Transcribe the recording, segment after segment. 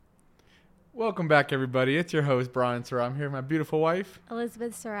Welcome back, everybody. It's your host, Bryan. I'm here with my beautiful wife,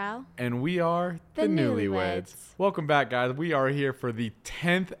 Elizabeth Sorrell. and we are The Newlyweds. Welcome back, guys. We are here for the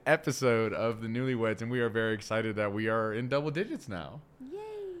 10th episode of The Newlyweds, and we are very excited that we are in double digits now. Yay!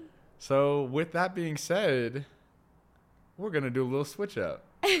 So, with that being said, we're going to do a little switch up.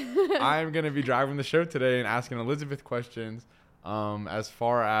 I'm going to be driving the show today and asking Elizabeth questions as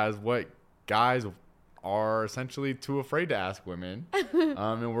far as what guys are essentially too afraid to ask women.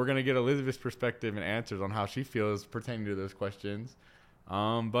 And we're going to get Elizabeth's perspective and answers on how she feels pertaining to those questions.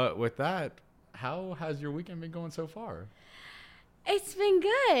 But with that, how has your weekend been going so far? It's been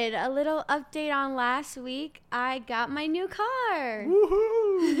good. A little update on last week. I got my new car.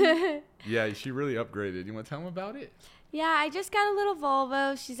 Woohoo! Yeah, she really upgraded. You want to tell them about it? Yeah, I just got a little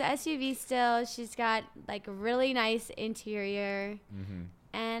Volvo. She's an SUV still. She's got like a really nice interior. Mm-hmm.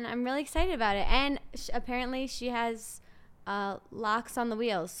 And I'm really excited about it. And apparently she has locks on the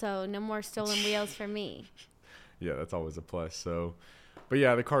wheels, so no more stolen wheels for me. Yeah, that's always a plus. So, but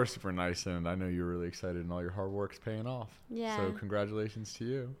yeah, the car is super nice, and I know you're really excited, and all your hard work's paying off. Yeah. So congratulations to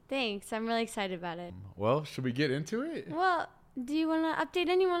you. Thanks. I'm really excited about it. Well, should we get into it? Well, do you want to update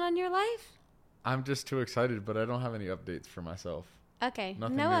anyone on your life? I'm just too excited, but I don't have any updates for myself. Okay.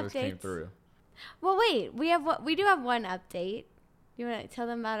 Nothing no new updates. came through. Well, wait. We do have one update. You want to tell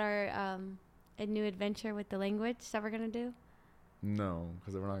them about our a new adventure with the language that we're going to do? No,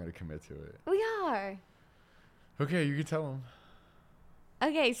 because we're not going to commit to it. We are. Okay, you can tell them.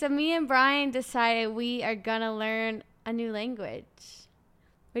 Okay, so me and Bryan decided we are going to learn a new language.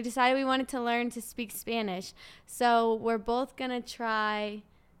 We decided we wanted to learn to speak Spanish. So we're both going to try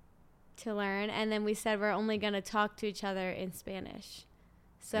to learn, and then we said we're only going to talk to each other in Spanish.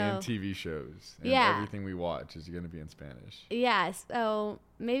 So, and TV shows. And yeah. Everything we watch is going to be in Spanish. Yeah, so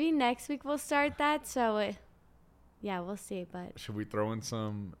maybe next week we'll start that. So, yeah, we'll see. But should we throw in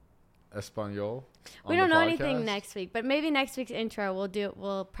some Espanol? We don't know anything next week, but maybe next week's intro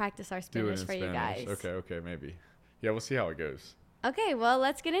we'll practice our Spanish for you guys. Okay, maybe. Yeah, we'll see how it goes. Okay, well,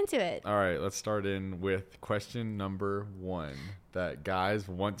 let's get into it. All right, let's start in with question number 1 that guys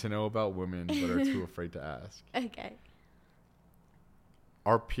want to know about women but are too afraid to ask. Okay.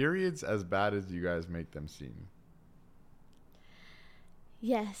 Are periods as bad as you guys make them seem?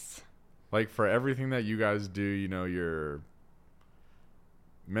 Yes. Like, for everything that you guys do, you know, your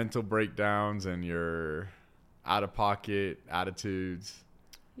mental breakdowns and your out-of-pocket attitudes.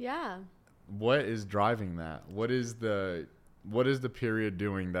 Yeah. What is driving that? What is the period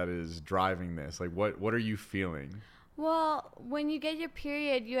doing that is driving this? Like, what are you feeling? Well, when you get your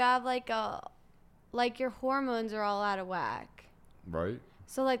period, you have like your hormones are all out of whack. Right?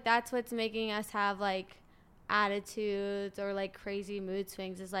 So, like, that's what's making us have, like, attitudes or, like, crazy mood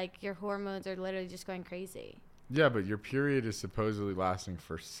swings is, like, your hormones are literally just going crazy. Yeah, but your period is supposedly lasting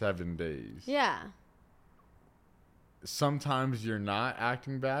for 7 days. Yeah. Sometimes you're not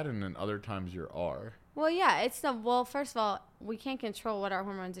acting bad, and then other times you are. Well, yeah, first of all, we can't control what our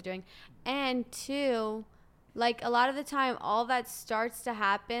hormones are doing. And two, like, a lot of the time, all that starts to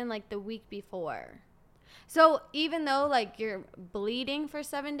happen, like, the week before. So even though, like, you're bleeding for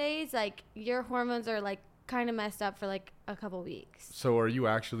 7 days, like, your hormones are, like, kind of messed up for, like, a couple weeks. So are you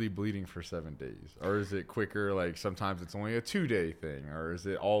actually bleeding for 7 days? Or is it quicker, like, sometimes it's only a 2-day thing? Or is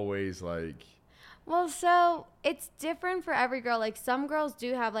it always, like... Well, so it's different for every girl. Like, some girls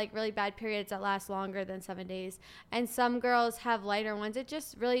do have, like, really bad periods that last longer than 7 days. And some girls have lighter ones. It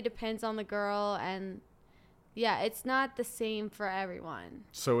just really depends on the girl and... Yeah, it's not the same for everyone.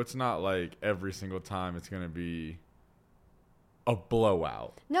 So it's not like every single time it's going to be a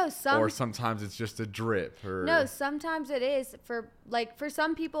blowout. No, or sometimes it's just a drip. Or no, sometimes it is. For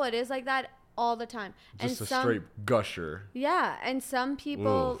some people, it is like that all the time. Just and a straight gusher. Yeah, and some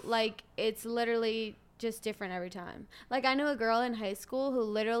people, Oof. like, it's literally just different every time. Like, I knew a girl in high school who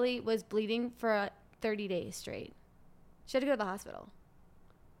literally was bleeding for 30 days straight. She had to go to the hospital.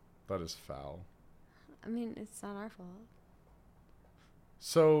 That is foul. I mean, it's not our fault.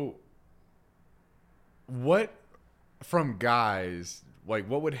 So, what from guys, like,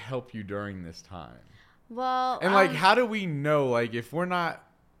 what would help you during this time? Well, and, like, how do we know, like, if we're not,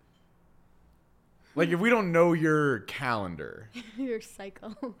 like, if we don't know your calendar, your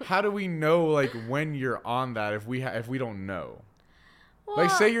cycle, how do we know, like, when you're on that if we don't know? Well,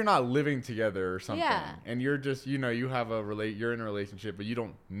 like, say you're not living together or something, yeah. and you're just, you know, you're in a relationship, but you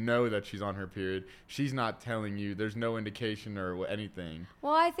don't know that she's on her period. She's not telling you. There's no indication or anything.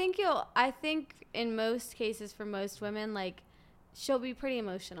 Well, I think in most cases for most women, like, she'll be pretty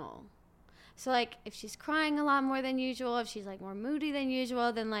emotional. So, like, if she's crying a lot more than usual, if she's, like, more moody than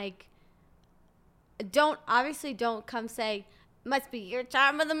usual, then, like, don't come say, must be your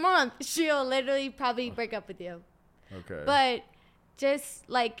time of the month. She'll literally probably break up with you. Okay. But just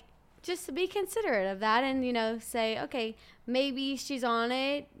to be considerate of that and, you know, say, okay, maybe she's on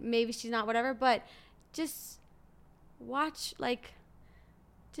it, maybe she's not, whatever. But just watch, like,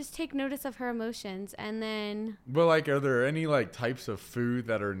 just take notice of her emotions and then. But, like, are there any, like, types of food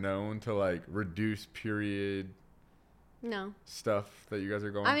that are known to, like, reduce period No. stuff that you guys are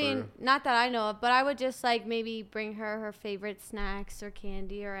going I mean, through? not that I know of, but I would just, like, maybe bring her favorite snacks or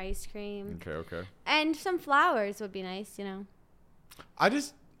candy or ice cream. Okay. And some flowers would be nice, you know.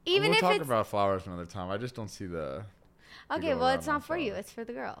 Even we'll if talk it's about flowers another time. I just don't see the. okay. Well, it's not for you. It's for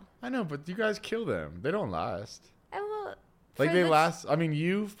the girl. I know, but you guys kill them. They don't last. And well, Like they last. I mean,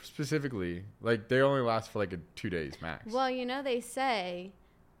 you specifically. Like they only last for like 2 days max. Well, you know they say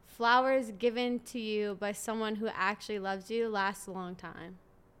flowers given to you by someone who actually loves you last a long time.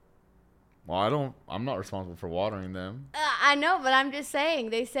 Well, I'm not responsible for watering them. I know, but I'm just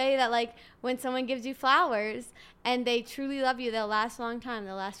saying. They say that, like, when someone gives you flowers and they truly love you, they'll last a long time.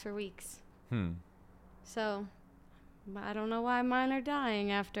 They'll last for weeks. So, I don't know why mine are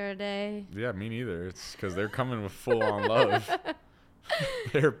dying after a day. Yeah, me neither. It's because they're coming with full-on love.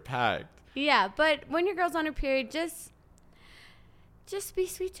 They're packed. Yeah, but when your girl's on her period, just be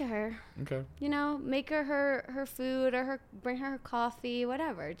sweet to her. Okay. You know, make her food or bring her coffee,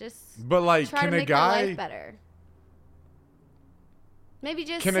 whatever. Just but like, try to make her life better. Maybe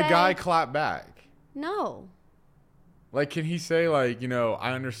just can a guy clap back? No. Like, can he say, like, you know,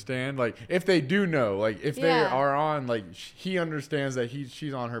 I understand? Like, if they do know, like, if they are on, like, he understands that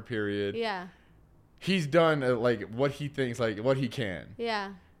she's on her period. Yeah. He's done, like, what he thinks, like, what he can.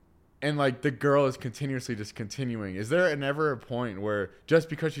 Yeah. And, like, the girl is continuously just continuing. Is there ever a point where just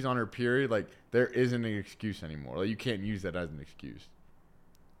because she's on her period, like, there isn't an excuse anymore? Like, you can't use that as an excuse.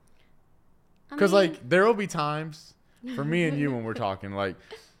 Because, like, there will be times for me and you when we're talking, like,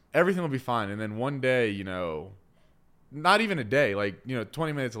 everything will be fine. And then one day, you know, not even a day, like, you know,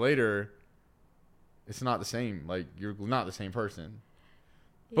 20 minutes later, it's not the same. Like, you're not the same person.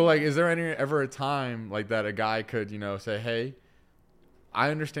 Yeah. But, like, is there ever a time, like, that a guy could, you know, say, hey, I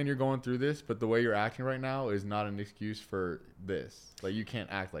understand you're going through this, but the way you're acting right now is not an excuse for this. Like, you can't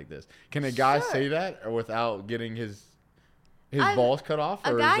act like this. Can a guy say that or without getting his balls cut off?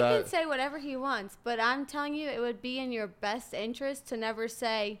 Or a guy can say whatever he wants, but I'm telling you, it would be in your best interest to never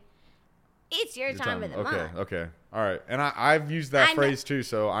say, it's your time of the month. Okay. All right. And I've used that phrase too,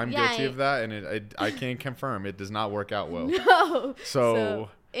 so I'm guilty of that, and I can confirm it does not work out well. No. So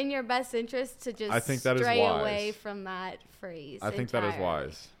in your best interest to just I think that stray is wise. away from that phrase. I think that is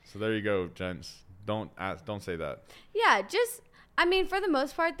wise. So there you go, gents. Don't say that. Yeah, I mean, for the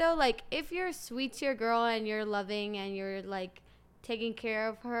most part though, like if you're sweet to your girl and you're loving and you're like taking care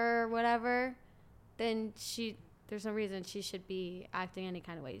of her or whatever, then there's no reason she should be acting any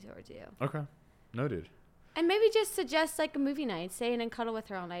kind of way towards you. Okay. Noted. And maybe just suggest like a movie night, stay in and cuddle with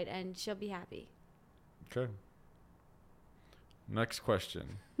her all night and she'll be happy. Okay. Next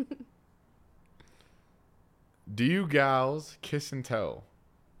question. Do you gals kiss and tell?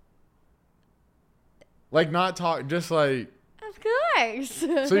 Like not talk, just like. Of course.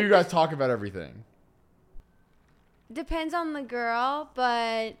 So you guys talk about everything? Depends on the girl,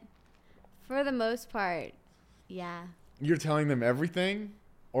 but for the most part, yeah. You're telling them everything?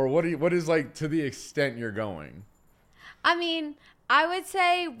 Or what is like to the extent you're going? I mean, I would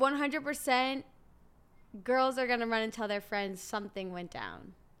say 100% girls are going to run and tell their friends something went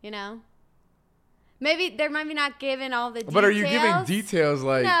down, you know? Maybe they're maybe not giving all the details. But are you giving details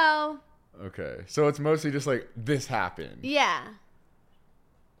like... No. Okay. So it's mostly just like, this happened. Yeah.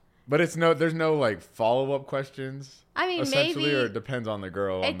 But there's no like follow-up questions? I mean, essentially, maybe... or it depends on the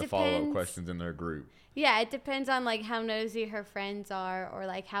girl on the follow-up questions in their group? Yeah, it depends on like how nosy her friends are or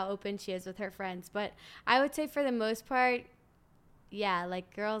like how open she is with her friends. But I would say for the most part, yeah,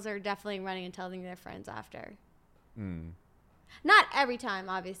 like girls are definitely running and telling their friends after. Not every time,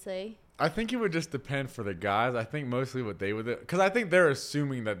 obviously. I think it would just depend for the guys. I think mostly what they would, because I think they're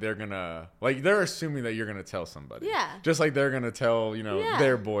assuming that they're assuming that you're gonna tell somebody. Yeah. Just like they're gonna tell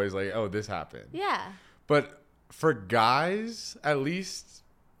their boys like, oh, this happened. Yeah. But for guys, at least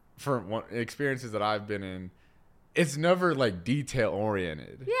for experiences that I've been in, it's never like detail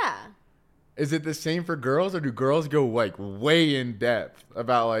oriented. Yeah. Is it the same for girls, or do girls go like way in depth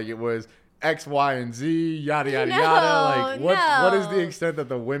about like it was X, Y, and Z, yada, yada, yada? Like, what is the extent that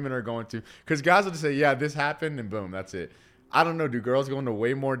the women are going to? Because guys will just say, yeah, this happened, and boom, that's it. I don't know. Do girls go into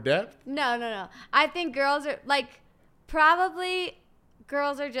way more depth? No. I think girls are, like, probably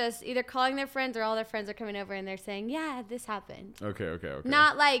girls are just either calling their friends or all their friends are coming over and they're saying, yeah, this happened. Okay.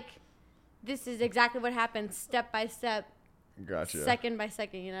 Not like, this is exactly what happened, step by step. Gotcha. second by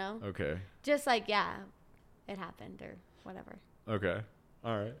second, you know? Okay. Just like, yeah, it happened or whatever. Okay.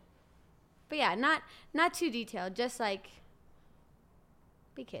 All right. But yeah, not too detailed. Just like,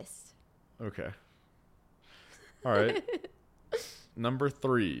 be kissed. Okay. All right. Number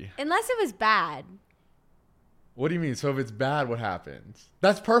 3. Unless it was bad. What do you mean? So if it's bad, what happens?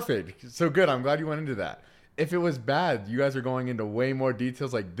 That's perfect. So good. I'm glad you went into that. If it was bad, you guys are going into way more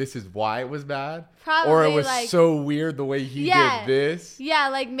details. Like, this is why it was bad? Probably, or it was like, so weird the way he did this? Yeah,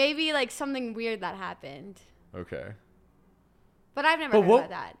 like maybe like something weird that happened. Okay. But I've never heard about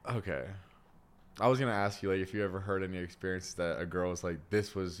that. Okay. I was going to ask you, like, if you ever heard any experiences that a girl was like,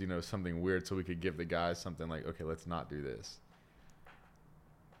 this was, you know, something weird, so we could give the guys something like, okay, let's not do this.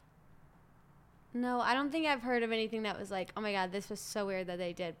 No, I don't think I've heard of anything that was like, oh my God, this was so weird that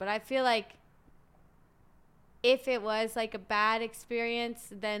they did. But I feel like if it was like a bad experience,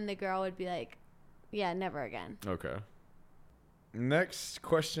 then the girl would be like, yeah, never again. Okay. Next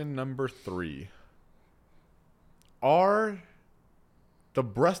question, number 3. Are the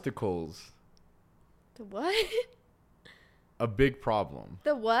breasticles The what? a big problem?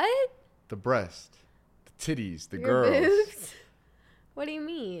 The what? The breast, the titties, the Your girls. boobs? What do you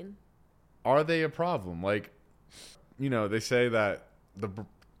mean? Are they a problem? Like, you know, they say that the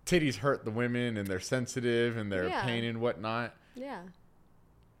titties hurt the women and they're sensitive and they're pain and whatnot. Yeah.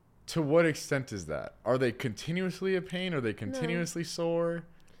 To what extent is that? Are they continuously a pain? Are they continuously sore?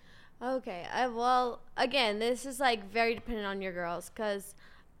 Okay. Well, again, this is like very dependent on your girls, because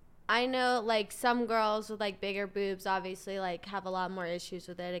I know like some girls with like bigger boobs obviously like have a lot more issues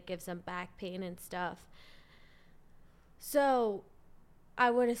with it. It gives them back pain and stuff. So I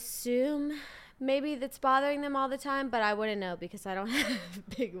would assume maybe that's bothering them all the time, but I wouldn't know because I don't have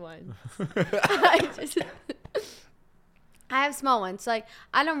big ones. I have small ones. So, like,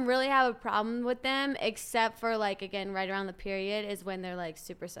 I don't really have a problem with them, except for, like, again, right around the period is when they're, like,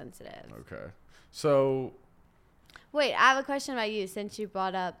 super sensitive. Okay. So. Wait, I have a question about you since you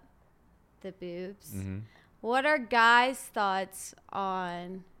brought up the boobs. Mm-hmm. What are guys' thoughts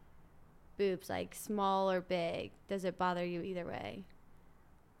on boobs, like small or big? Does it bother you either way?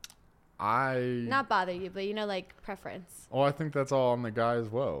 Not bother you, but, you know, like, preference. Oh, I think that's all on the guy as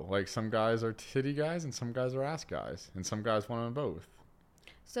well. Like, some guys are titty guys and some guys are ass guys. And some guys want them both.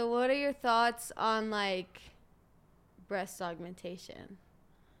 So what are your thoughts on, like, breast augmentation?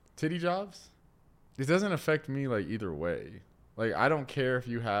 Titty jobs? It doesn't affect me, like, either way. Like, I don't care if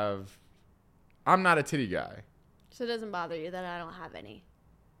you have... I'm not a titty guy. So it doesn't bother you that I don't have any?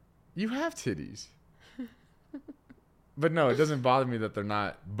 You have titties. But no, it doesn't bother me that they're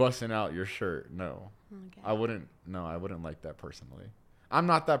not busting out your shirt. No. Okay. I wouldn't like that personally. I'm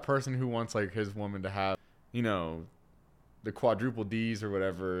not that person who wants like his woman to have, you know, the quadruple D's or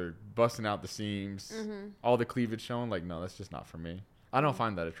whatever, busting out the seams, all the cleavage showing. Like, no, that's just not for me. I don't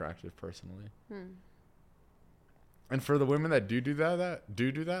find that attractive personally. And for the women that do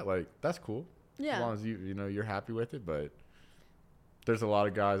that, like, that's cool. Yeah. As long as you know, you're happy with it, but there's a lot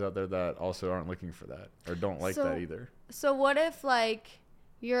of guys out there that also aren't looking for that or don't like that either. So what if, like,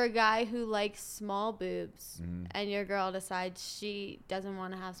 you're a guy who likes small boobs and your girl decides she doesn't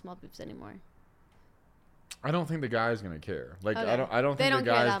want to have small boobs anymore? I don't think the guy's going to care. Like, okay. I don't think the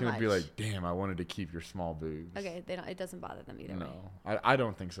guy's going to be like, damn, I wanted to keep your small boobs. Okay, it doesn't bother them either. No, I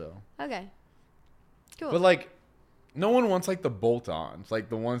don't think so. Okay. Cool. But, like, no one wants, like, the bolt-ons. Like,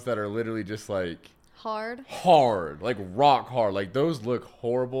 the ones that are literally just, like... Hard. Like, rock hard. Like, those look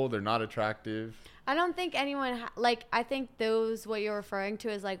horrible. They're not attractive. I don't think anyone... I think what you're referring to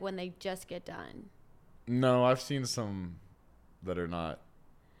is, like, when they just get done. No, I've seen some that are not.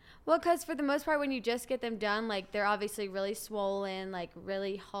 Well, because for the most part, when you just get them done, like, they're obviously really swollen, like,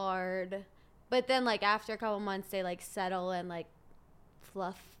 really hard. But then, like, after a couple months, they, like, settle and, like,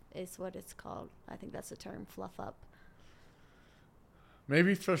 fluff is what it's called. I think that's the term, fluff up.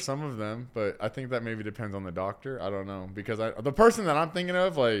 Maybe for some of them, but I think that maybe depends on the doctor. I don't know. Because the person that I'm thinking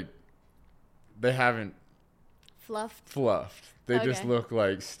of, like, they haven't fluffed. They just look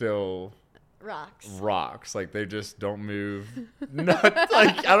like still rocks. Like, they just don't move.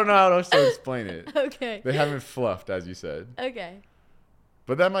 Like, I don't know how else to explain it. Okay. They haven't fluffed, as you said. Okay.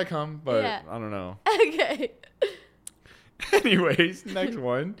 But that might come, but yeah. I don't know. Okay. Anyways, next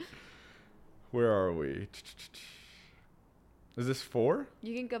one. Where are we? Is this 4?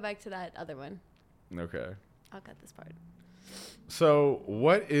 You can go back to that other one. Okay. I'll cut this part. So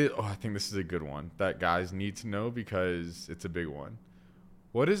what is... Oh, I think this is a good one that guys need to know because it's a big one.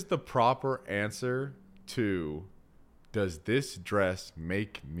 What is the proper answer to, does this dress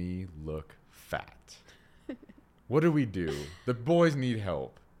make me look fat? What do we do? The boys need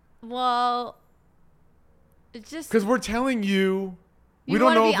help. Well, It's just because we're telling you, we You don't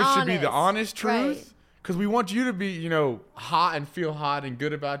wanna know be if it should be the honest. honest truth. Because we want you to be, hot and feel hot and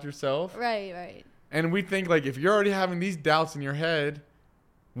good about yourself. right. And we think, like, if you're already having these doubts in your head,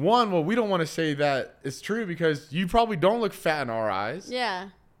 we don't want to say that it's true because you probably don't look fat in our eyes. Yeah.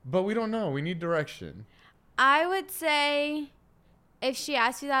 But we don't know. We need direction. I would say if she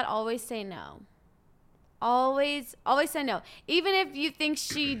asks you that, always say no. Always say no. Even if you think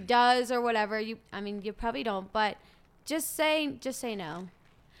she does or whatever, you probably don't, but just say no.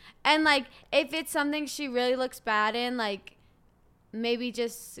 And like if it's something she really looks bad in, like maybe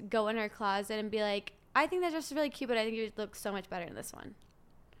just go in her closet and be like, I think that dress is really cute, but I think you would look so much better in this one.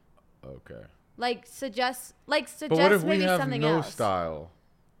 Okay. Suggest But what if maybe we have something no else. style?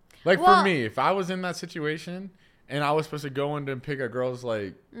 Like for me, if I was in that situation and I was supposed to go in and pick a girl's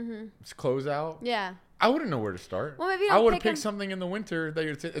clothes out, Yeah. I wouldn't know where to start. Well, maybe I don't would have pick picked something in the winter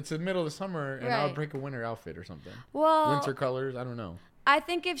that it's the middle of the summer, and I would pick a winter outfit or something. Well, Winter colors. I don't know. I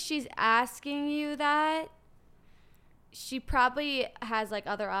think if she's asking you that, she probably has like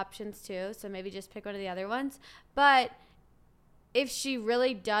other options too. So maybe just pick one of the other ones. But if she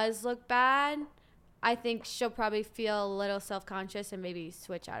really does look bad, I think she'll probably feel a little self-conscious and maybe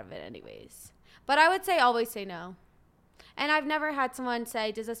switch out of it anyways. But I would say always say no. And I've never had someone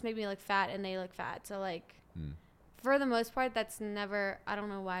say, does this make me look fat? And they look fat. So like, for the most part, that's never, I don't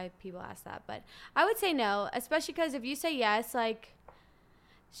know why people ask that. But I would say no, especially because if you say yes, like,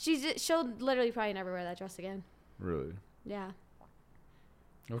 she'll literally probably never wear that dress again. Really? Yeah.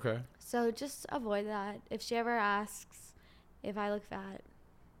 Okay. So just avoid that. If she ever asks if I look fat,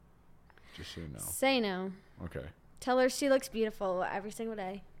 just say no. Say no. Okay. Tell her she looks beautiful every single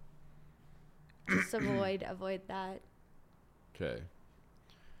day. Just avoid that. Okay.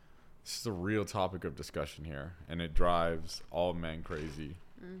 This is a real topic of discussion here, and it drives all men crazy.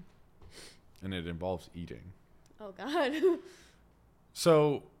 And it involves eating. Oh, God.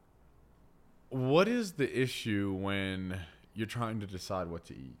 So, what is the issue when you're trying to decide what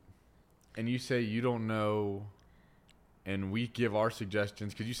to eat? And you say you don't know, and we give our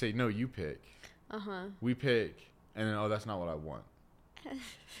suggestions, because you say, no, you pick. Uh-huh. We pick, and then, that's not what I want.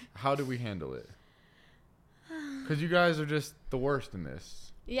 How do we handle it? Because you guys are just the worst in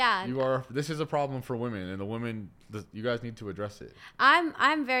this. Yeah. This is a problem for women, and you guys need to address it.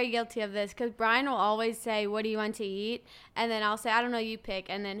 I'm very guilty of this because Bryan will always say, what do you want to eat? And then I'll say, I don't know, you pick.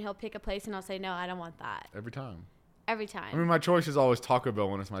 And then he'll pick a place and I'll say, no, I don't want that. Every time. Every time. I mean, my choice is always Taco Bell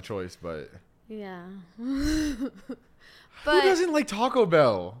when it's my choice, but... Yeah. Who doesn't like Taco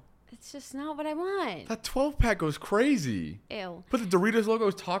Bell? It's just not what I want. That 12-pack goes crazy. Ew. Put the Doritos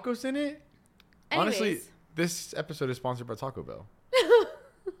Logos tacos in it? Anyways. Honestly, this episode is sponsored by Taco Bell.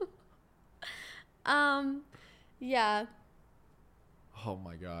 Yeah. Oh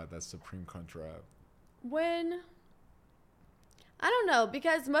my God, that's Supreme Crunch Wrap. I don't know,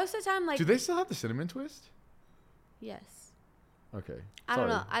 because most of the time, like... Do they still have the cinnamon twist? Yes. Okay. I don't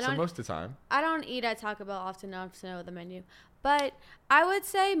know. So most of the time. I don't eat at Taco Bell often enough to know the menu. But I would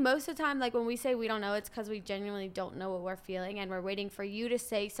say most of the time, like when we say we don't know, it's because we genuinely don't know what we're feeling and we're waiting for you to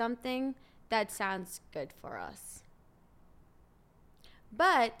say something that sounds good for us.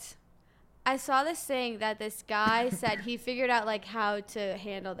 But I saw this thing that this guy said he figured out like how to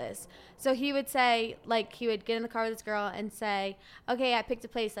handle this. So he would say, like, he would get in the car with this girl and say, okay, I picked a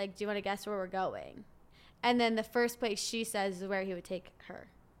place. Like, do you want to guess where we're going? And then the first place she says is where he would take her.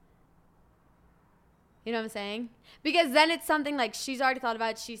 You know what I'm saying? Because then it's something like she's already thought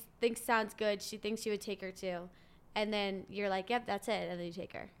about it. She thinks sounds good. She thinks she would take her to. And then you're like, yep, that's it. And then you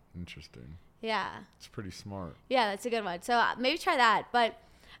take her. Interesting. Yeah. It's pretty smart. Yeah, that's a good one. So maybe try that. But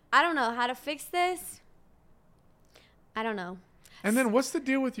I don't know how to fix this. I don't know. And then what's the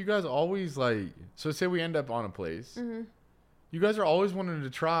deal with you guys always like, so say we end up on a place. Mm-hmm. You guys are always wanting to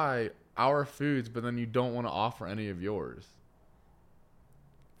try our foods, but then you don't want to offer any of yours.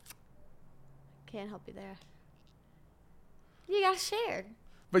 Can't help you there. You gotta share.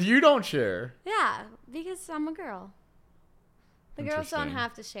 But you don't share. Yeah, because I'm a girl. The girls don't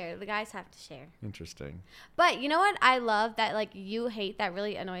have to share. The guys have to share. Interesting. But you know what I love that like you hate that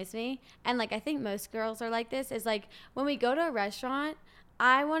really annoys me? And like I think most girls are like this is like when we go to a restaurant,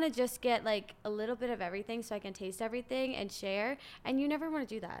 I want to just get like a little bit of everything so I can taste everything and share. And you never want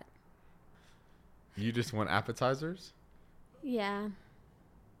to do that. You just want appetizers? Yeah.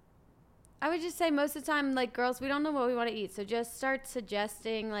 I would just say most of the time, like, girls, we don't know what we want to eat. So just start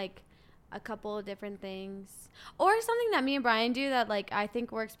suggesting, like, a couple of different things. Or something that me and Bryan do that, like, I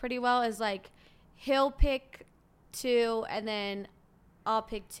think works pretty well is, like, he'll pick 2, and then I'll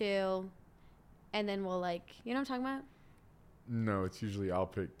pick 2, and then we'll, like, you know what I'm talking about? No, it's usually I'll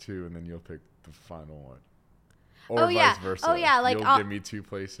pick 2, and then you'll pick the final one. Or vice versa. Oh yeah, like you'll give me 2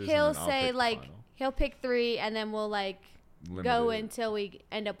 places. He'll and then I'll say pick the like final. he'll pick 3, and then we'll like go Limited. until we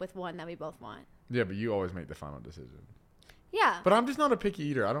end up with one that we both want. Yeah, but you always make the final decision. Yeah. But I'm just not a picky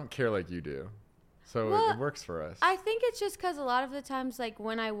eater. I don't care like you do. So Well, it works for us. I think it's just because a lot of the times, like,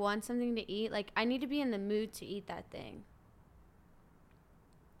 when I want something to eat, like, I need to be in the mood to eat that thing.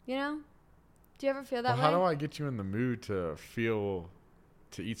 You know? Do you ever feel that way? How do I get you in the mood to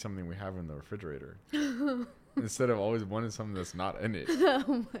eat something we have in the refrigerator? Instead of always wanting something that's not in it.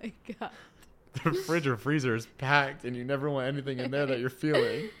 Oh, my God. The fridge or freezer is packed and you never want anything in there that you're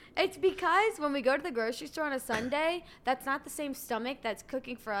feeling. It's because when we go to the grocery store on a Sunday, that's not the same stomach that's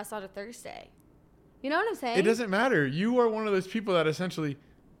cooking for us on a Thursday. You know what I'm saying? It doesn't matter. You are one of those people that essentially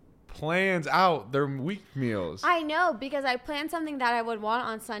plans out their week meals. I know, because I plan something that I would want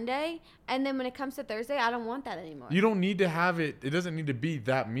on Sunday, and then when it comes to Thursday, I don't want that anymore. You don't need to have it. It doesn't need to be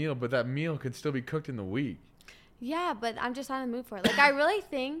that meal, but that meal could still be cooked in the week. Yeah, but I'm just not in the mood for it. Like, I really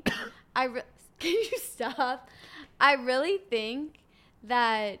think, can you stop? I really think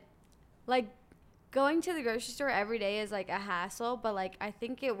that, like, going to the grocery store every day is, like, a hassle, but, like, I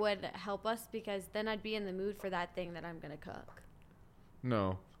think it would help us because then I'd be in the mood for that thing that I'm going to cook.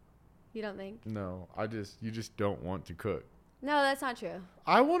 No. You don't think? No. You just don't want to cook. No, that's not true.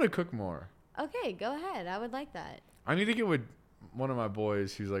 I want to cook more. Okay, go ahead. I would like that. I need to get with one of my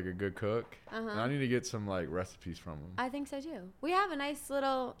boys who's, like, a good cook. Uh-huh. And I need to get some, like, recipes from him. I think so, too. We have a nice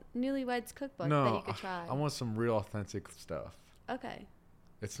little newlyweds cookbook that you could try. I want some real authentic stuff. Okay.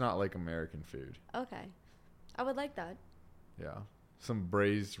 It's not like American food. Okay. I would like that. Yeah. Some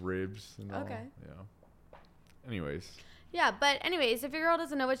braised ribs and all. Okay. Yeah. Anyways. Yeah, but anyways, if your girl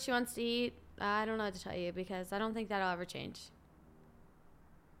doesn't know what she wants to eat, I don't know what to tell you because I don't think that'll ever change.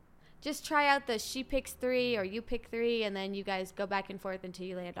 Just try out the she picks 3 or you pick 3, and then you guys go back and forth until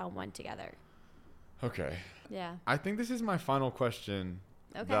you land on one together. Okay. Yeah. I think this is my final question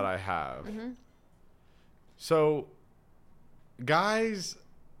Okay. that I have. Mm-hmm. So, guys,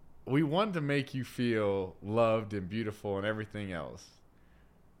 we want to make you feel loved and beautiful and everything else.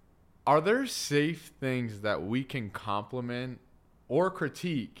 Are there safe things that we can compliment or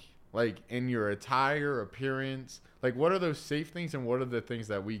critique, like in your attire, appearance? Like, what are those safe things and what are the things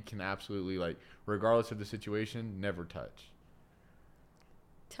that we can absolutely, like, regardless of the situation, never touch?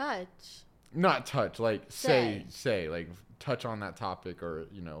 Touch? Not touch, like, say, like, touch on that topic or,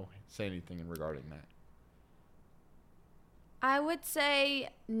 say anything regarding that. I would say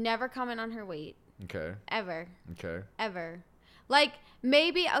never comment on her weight. Okay. Ever. Okay. Ever. Like,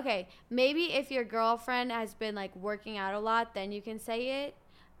 maybe if your girlfriend has been, like, working out a lot, then you can say it.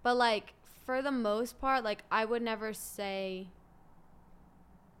 But, like, for the most part, like, I would never say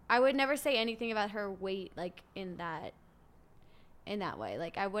anything about her weight, like, in that way.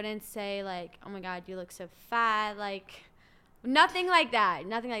 Like, I wouldn't say, like, oh, my God, you look so fat. Like, nothing like that.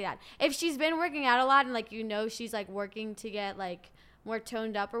 Nothing like that. If she's been working out a lot and, like, she's, like, working to get, like, more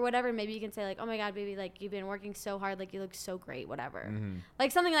toned up or whatever, maybe you can say, like, oh my God, baby, like, you've been working so hard, like, you look so great, whatever. Mm-hmm.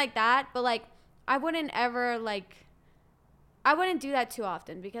 Like, something like that. But, like, I wouldn't do that too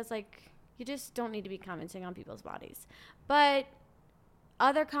often because, like, you just don't need to be commenting on people's bodies. But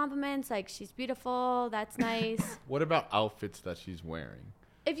other compliments, like, she's beautiful, that's nice. What about outfits that she's wearing?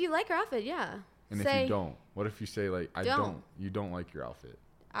 If you like her outfit, yeah. And if you don't, what if you say, like, you don't like your outfit?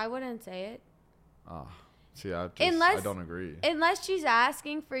 I wouldn't say it. See, I don't agree. Unless she's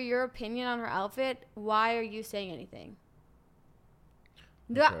asking for your opinion on her outfit, why are you saying anything?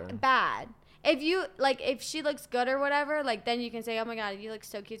 Okay. Bad. If she looks good or whatever, like, then you can say, oh my God, you look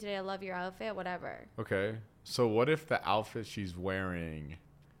so cute today, I love your outfit, whatever. Okay. So what if the outfit she's wearing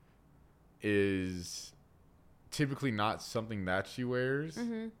is typically not something that she wears,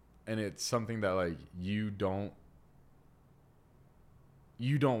 Mm-hmm. and it's something that, like, you don't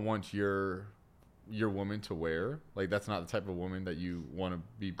want your woman to wear? Like, that's not the type of woman that you want to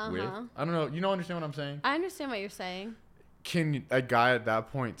be with? I don't know. You don't understand what I'm saying? I understand what you're saying. Can a guy at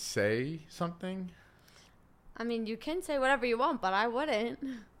that point say something? I mean, you can say whatever you want, but I wouldn't.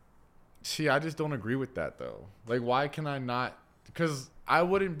 See, I just don't agree with that, though. Like, why can I not? Because I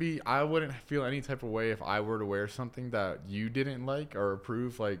wouldn't feel any type of way if I were to wear something that you didn't like or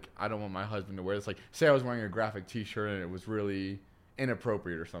approve. Like, I don't want my husband to wear this. Like, say I was wearing a graphic t-shirt and it was really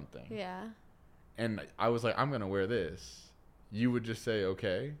inappropriate or something. Yeah. And I was like, I'm going to wear this. You would just say,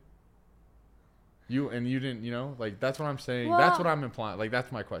 okay. You didn't, like, that's what I'm saying. Well, that's what I'm implying. Like,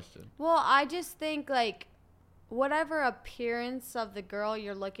 that's my question. Well, I just think, like, whatever appearance of the girl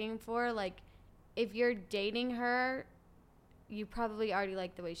you're looking for, like, if you're dating her, you probably already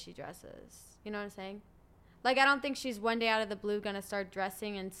like the way she dresses. You know what I'm saying? Like, I don't think she's one day out of the blue going to start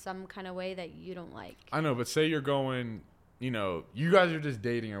dressing in some kind of way that you don't like. I know, but say you're going, you know, you guys are just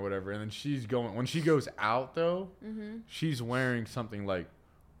dating or whatever, and then she's going, when she goes out, though, she's wearing something, like,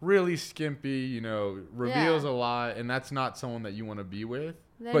 really skimpy, you know, reveals a lot, and that's not someone that you want to be with.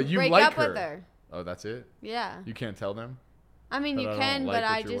 Then but you break like up her. with her. Oh, that's it? Yeah. You can't tell them? I mean, you can, like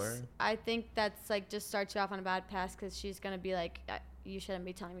but I think that's, like, just starts you off on a bad path because she's going to be like, you shouldn't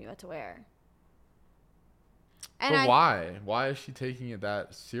be telling me what to wear. And but why? Why is she taking it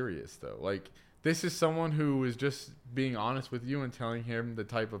that serious, though? Like, this is someone who is just being honest with you and telling him the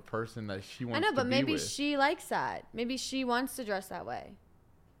type of person that she wants to be with. I know, but maybe she likes that. Maybe she wants to dress that way.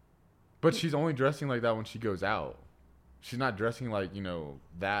 But she's only dressing like that when she goes out. She's not dressing like, you know,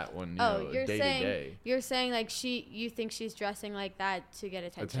 that when, you know, day to day. You're saying, like, you think she's dressing like that to get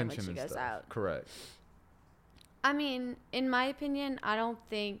attention when she goes out. Correct. I mean, in my opinion, I don't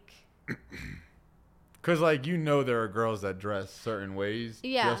think... Because, like, you know there are girls that dress certain ways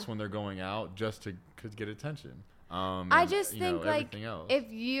just when they're going out just to get attention. I just think, like,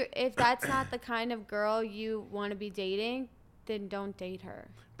 if that's not the kind of girl you want to be dating, then don't date her.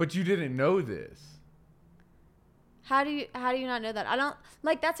 But you didn't know this. How do you not know that? I don't,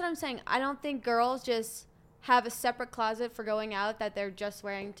 like, that's what I'm saying. I don't think girls just have a separate closet for going out that they're just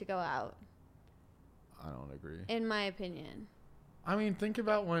wearing to go out. I don't agree. In my opinion. I mean, think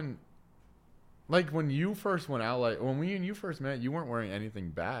about when you first went out, like when me and you first met, you weren't wearing anything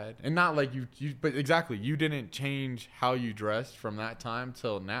bad. And not like you but exactly, you didn't change how you dressed from that time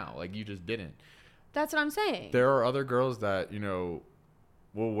till now. Like, you just didn't. That's what I'm saying. There are other girls that, you know,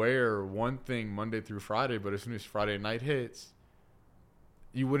 will wear one thing Monday through Friday, but as soon as Friday night hits,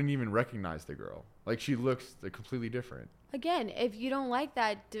 you wouldn't even recognize the girl. Like, she looks completely different. Again, if you don't like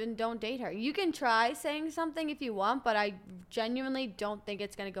that, then don't date her. You can try saying something if you want, but I genuinely don't think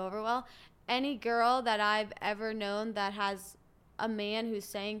it's going to go over well. Any girl that I've ever known that has a man who's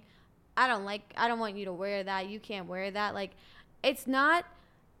saying, I don't want you to wear that, you can't wear that, like, it's not,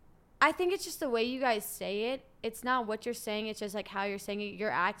 I think it's just the way you guys say it. It's not what you're saying. It's just like how you're saying it.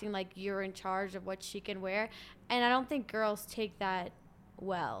 You're acting like you're in charge of what she can wear. And I don't think girls take that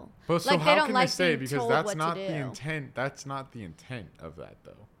well. But so like, how can they say it? Because that's not the intent. That's not the intent of that,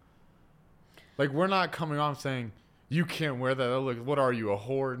 though. Like, we're not coming on saying, you can't wear that. Look, what are you, a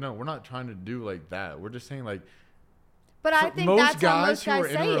whore? No, we're not trying to do like that. We're just saying, like, but I think that's how most guys who are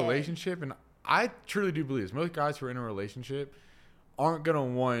in a relationship, and I truly do believe this, most guys who are in a relationship aren't going to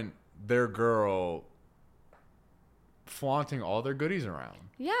want their girl flaunting all their goodies around.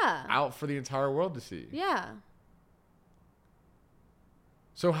 Yeah. Out for the entire world to see. Yeah.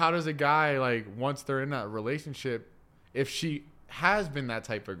 So how does a guy, like, once they're in that relationship, if she has been that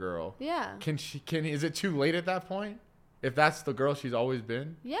type of girl, is it too late at that point? If that's the girl she's always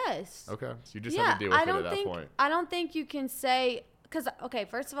been? Yes. Okay. So you just have to deal with it at that point. I don't think you can say, because, okay,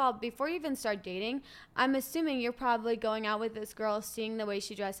 first of all, before you even start dating, I'm assuming you're probably going out with this girl, seeing the way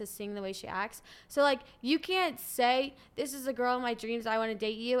she dresses, seeing the way she acts. So, like, you can't say, this is a girl in my dreams, I want to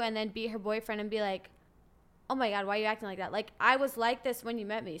date you, and then be her boyfriend and be like, oh my God, why are you acting like that? Like, I was like this when you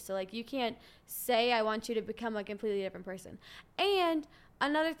met me. So, like, you can't say I want you to become a completely different person. And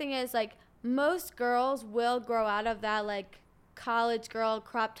another thing is, like, most girls will grow out of that, like, college girl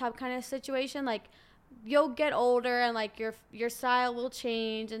crop top kind of situation. Like, you'll get older and, like, your style will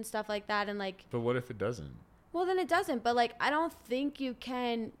change and stuff like that. And, like, but what if it doesn't? Well, then it doesn't. But, like, I don't think you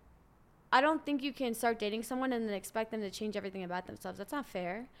can start dating someone and then expect them to change everything about themselves. That's not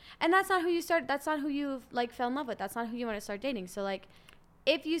fair. And that's not who you like, fell in love with. That's not who you want to start dating. So, like,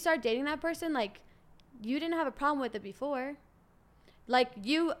 if you start dating that person, like, you didn't have a problem with it before. Like,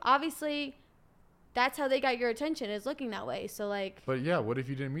 you, obviously, that's how they got your attention, is looking that way. So, like. But, yeah, what if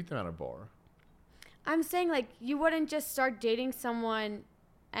you didn't meet them at a bar? I'm saying, like, you wouldn't just start dating someone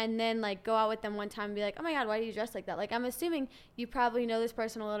and then, like, go out with them one time and be like, oh, my God, why do you dress like that? Like, I'm assuming you probably know this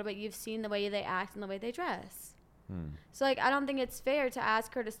person a little bit. You've seen the way they act and the way they dress. So, like, I don't think it's fair to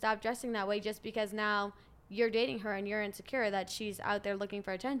ask her to stop dressing that way just because now you're dating her and you're insecure that she's out there looking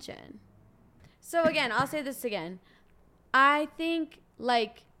for attention. So, again, I'll say this again. I think,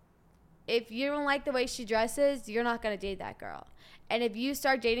 like, if you don't like the way she dresses, you're not going to date that girl. And if you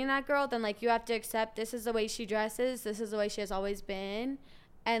start dating that girl, then, like, you have to accept this is the way she dresses. This is the way she has always been.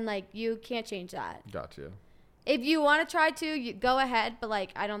 And, like, you can't change that. Gotcha. If you want to try to, you go ahead. But,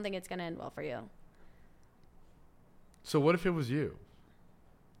 like, I don't think it's going to end well for you. So what if it was you?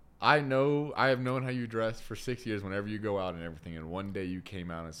 I have known how you dress for 6 years whenever you go out and everything. And one day you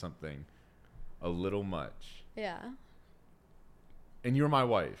came out in something a little much. Yeah. And you're my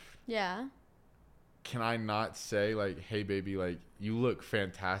wife. Yeah. can I not say like, hey baby, like you look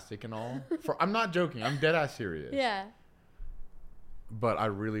fantastic and all? I'm not joking. I'm dead ass serious. Yeah. But I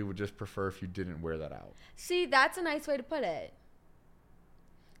really would just prefer if you didn't wear that out. See, that's a nice way to put it.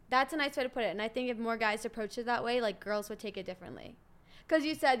 That's a nice way to put it. And I think if more guys approach it that way, like girls would take it differently. Because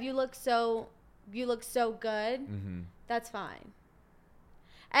you said you look so good. Mm-hmm. That's fine.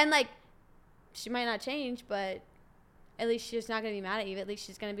 And like, she might not change, but at least she's not going to be mad at you. At least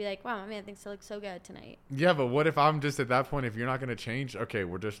she's going to be like, wow, my man thinks I look so good tonight. Yeah, but what if I'm just at that point, if you're not going to change, okay,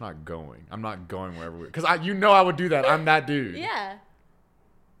 we're just not going. I'm not going wherever we're... Because I would do that. I'm that dude. Yeah.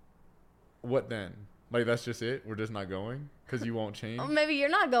 What then? Like, that's just it? We're just not going? Because you won't change? Well, maybe you're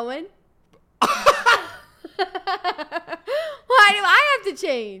not going. Why do I have to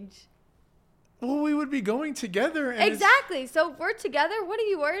change? Well, we would be going together. And exactly. So if we're together, what are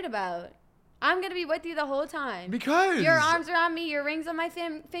you worried about? I'm going to be with you the whole time. Because... Your arms around me, your rings on my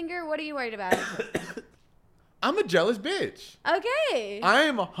finger. What are you worried about? I'm a jealous bitch. Okay. I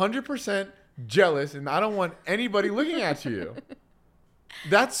am 100% jealous, and I don't want anybody looking at you.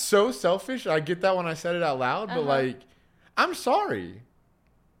 That's so selfish. I get that when I said it out loud, but like, I'm sorry.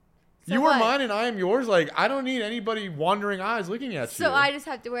 So you what? are mine and I am yours. Like, I don't need anybody wandering eyes looking at you. So I just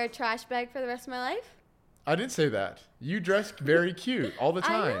have to wear a trash bag for the rest of my life? I didn't say that. You dress very cute all the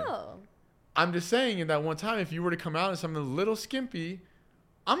time. I know. I'm just saying, in that one time, if you were to come out in something a little skimpy,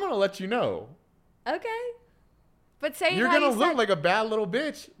 I'm going to let you know. Okay. But say You're going to look like a bad little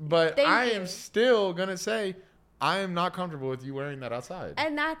bitch, but I am still going to say, I am not comfortable with you wearing that outside.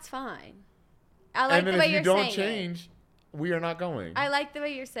 And that's fine. I like the way you're saying it. And then if you don't change, we are not going. I like the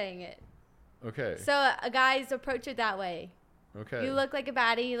way you're saying it. Okay. So guys approach it that way. Okay. You look like a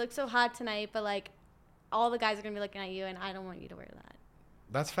baddie. You look so hot tonight, but like all the guys are going to be looking at you, and I don't want you to wear that.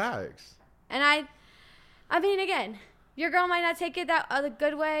 That's facts. And I mean, again, your girl might not take it that the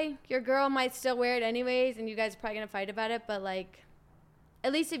good way. Your girl might still wear it anyways, and you guys are probably going to fight about it. But, like,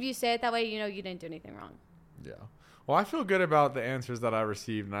 at least if you say it that way, you know you didn't do anything wrong. Yeah. Well, I feel good about the answers that I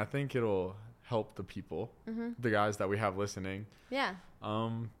received, and I think it'll help the people, the guys that we have listening. Yeah.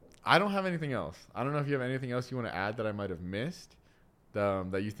 I don't have anything else. I don't know if you have anything else you want to add that I might have missed,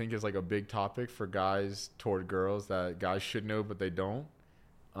 that you think is, like, a big topic for guys toward girls that guys should know but they don't.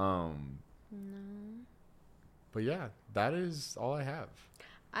 No. But yeah, that is all I have.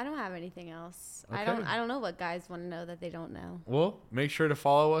 I don't have anything else. Okay. I don't know what guys want to know that they don't know. Well, make sure to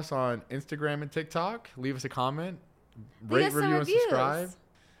follow us on Instagram and TikTok. Leave us a comment. Rate, review, and subscribe.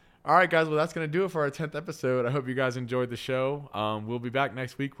 All right, guys. Well, that's going to do it for our 10th episode. I hope you guys enjoyed the show. We'll be back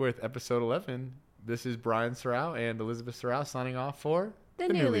next week with episode 11. This is Bryan Sorrell and Elizabeth Sorrell signing off for The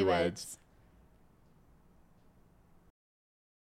Newlyweds.